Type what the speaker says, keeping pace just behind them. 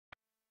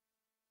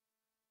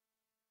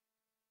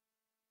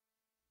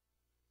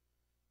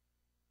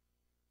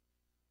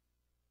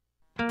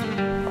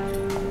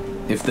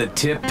If the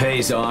tip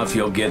pays off,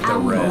 you'll get the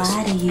rest. I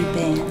won't lie to you,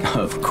 Ben.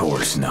 Of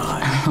course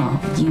not.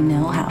 Oh, you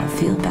know how I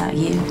feel about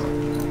you,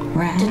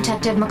 right?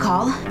 Detective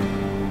McCall?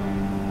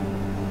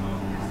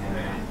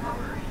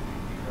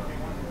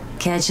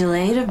 Catch you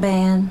later,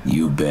 Ben.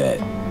 You bet.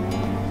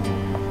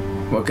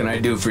 What can I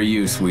do for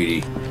you,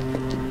 sweetie?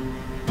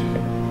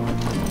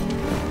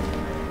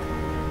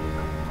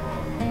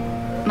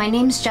 My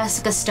name's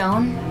Jessica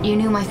Stone. You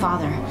knew my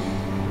father.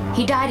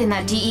 He died in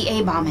that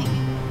DEA bombing.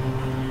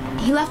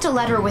 He left a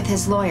letter with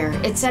his lawyer.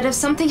 It said if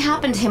something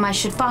happened to him, I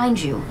should find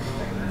you.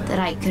 That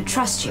I could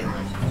trust you.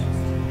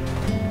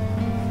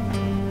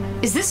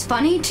 Is this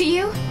funny to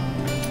you?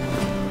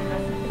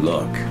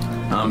 Look,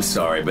 I'm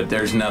sorry, but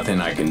there's nothing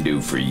I can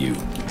do for you.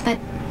 But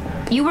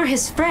you were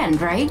his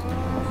friend, right?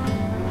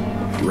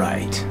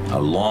 Right. A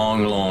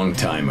long, long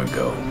time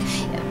ago.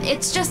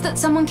 It's just that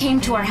someone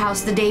came to our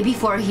house the day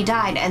before he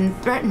died and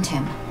threatened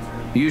him.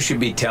 You should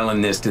be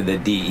telling this to the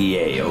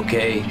DEA,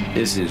 okay?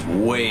 This is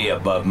way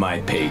above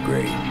my pay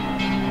grade.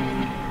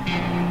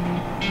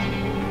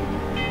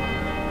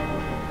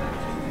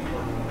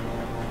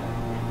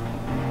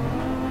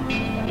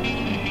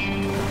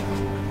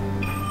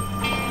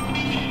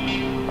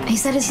 He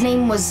said his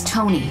name was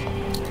Tony.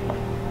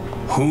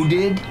 Who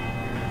did?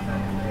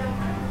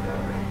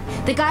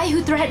 The guy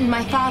who threatened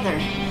my father.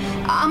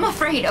 I'm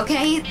afraid,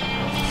 okay?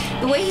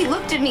 The way he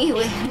looked at me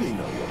was...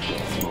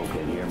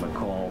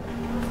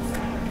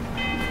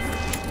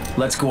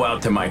 Let's go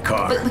out to my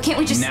car. But can't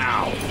we just...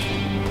 Now!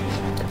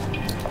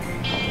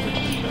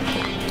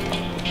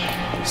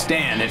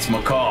 Stan, it's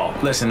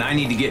McCall. Listen, I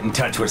need to get in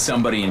touch with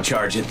somebody in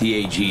charge at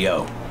the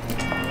AGO.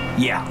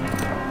 Yeah.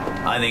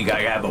 I think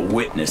I have a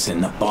witness in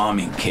the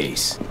bombing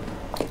case.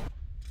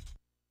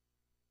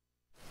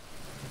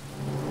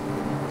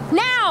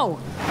 Now!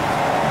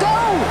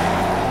 Go!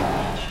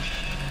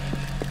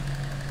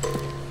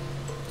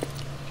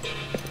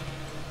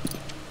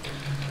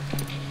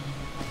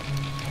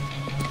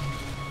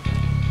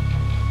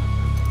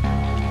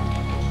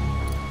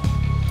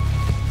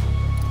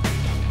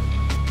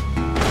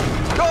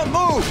 Don't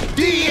move!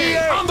 DEA!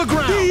 On the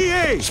ground!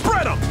 DEA!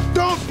 Spread them!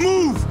 Don't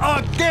move!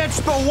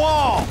 Against the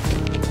wall!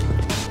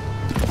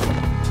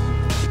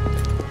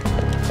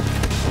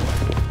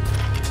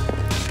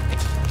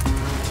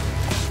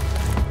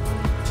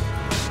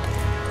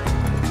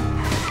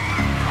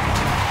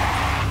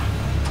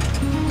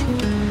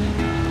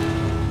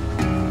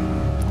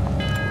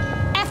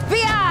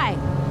 FBI!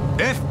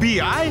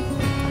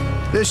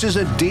 FBI? This is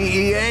a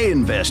DEA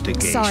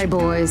investigation. Sorry,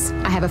 boys.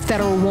 I have a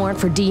federal warrant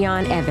for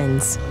Dion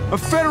Evans. A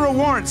federal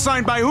warrant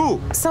signed by who?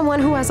 Someone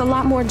who has a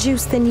lot more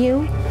juice than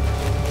you.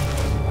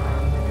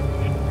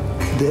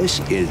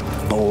 This is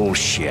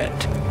bullshit.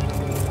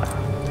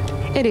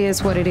 It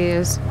is what it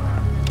is.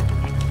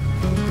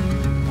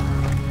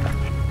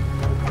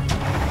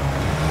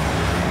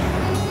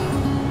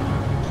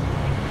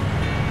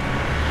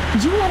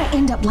 You want to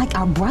end up like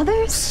our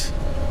brothers?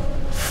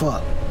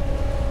 Fuck.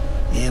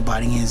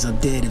 Everybody ends up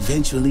dead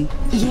eventually.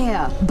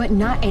 Yeah, but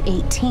not at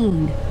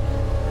 18.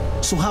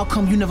 So how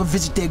come you never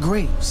visit their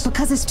graves?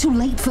 Because it's too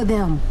late for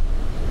them.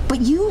 But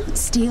you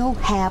still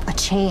have a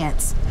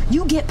chance.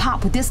 You get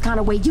popped with this kind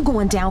of weight, you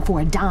going down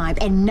for a dime,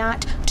 and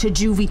not to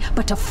juvie,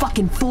 but to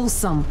fucking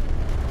Folsom.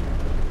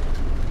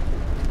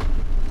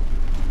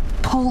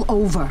 Pull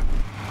over.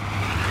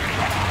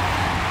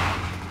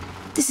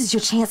 This is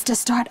your chance to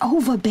start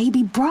over,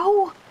 baby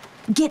bro.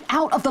 Get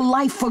out of the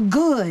life for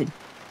good.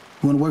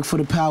 You wanna work for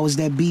the powers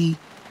that be?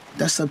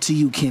 That's up to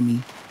you,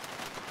 Kimmy.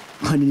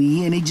 But in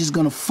the end, they just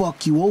gonna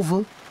fuck you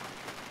over.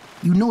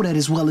 You know that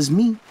as well as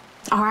me.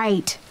 All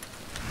right.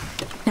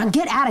 Now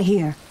get out of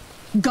here.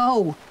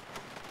 Go.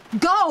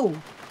 Go!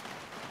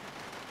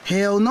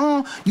 Hell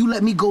no. You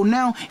let me go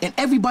now, and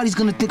everybody's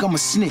gonna think I'm a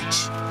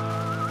snitch.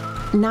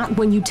 Not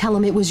when you tell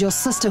them it was your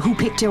sister who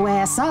picked your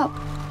ass up.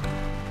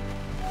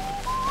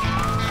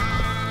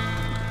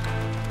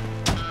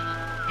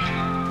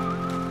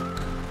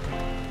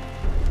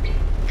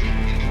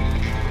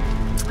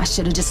 I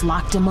should have just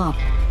locked him up.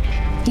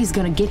 He's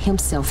gonna get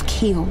himself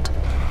killed.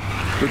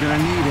 We're gonna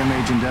need him,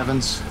 Agent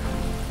Evans.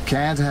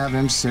 Can't have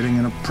him sitting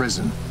in a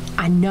prison.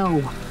 I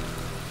know.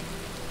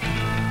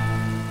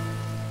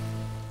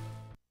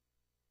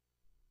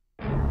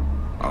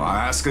 I'll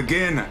ask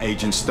again,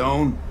 Agent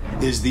Stone.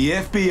 Is the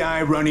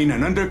FBI running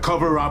an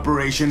undercover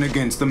operation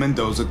against the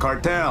Mendoza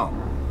cartel?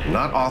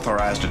 Not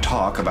authorized to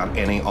talk about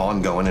any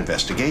ongoing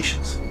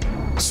investigations.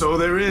 So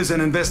there is an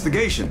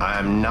investigation.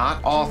 I'm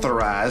not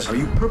authorized. Are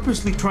you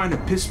purposely trying to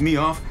piss me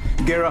off?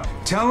 Guerra,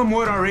 tell him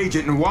what our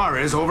agent in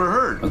Juarez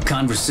overheard. A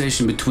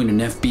conversation between an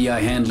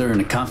FBI handler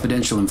and a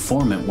confidential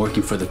informant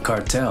working for the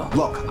cartel.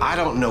 Look, I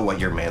don't know what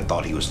your man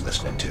thought he was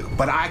listening to,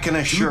 but I can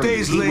assure 2 you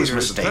days he was later, the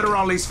mistaken.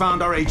 federales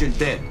found our agent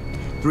dead.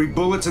 3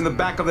 bullets in the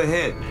back of the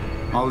head.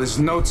 All his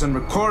notes and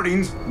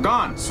recordings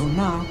gone. So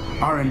now,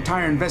 our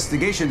entire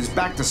investigation is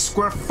back to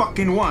square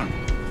fucking one.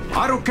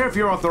 I don't care if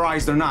you're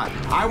authorized or not.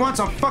 I want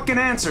some fucking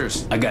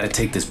answers. I gotta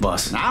take this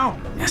bus. Now?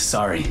 Yeah,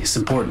 sorry, it's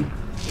important.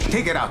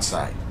 Take it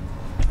outside.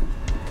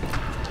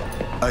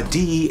 A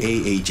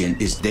DEA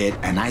agent is dead,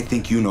 and I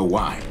think you know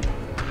why.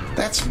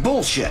 That's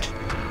bullshit.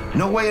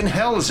 No way in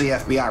hell is the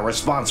FBI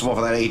responsible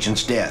for that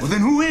agent's death. Well,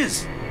 then who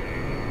is?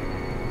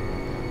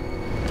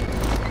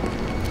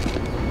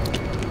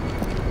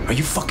 Are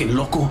you fucking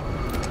loco?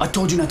 I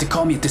told you not to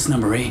call me at this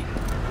number, eh?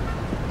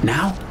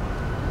 Now?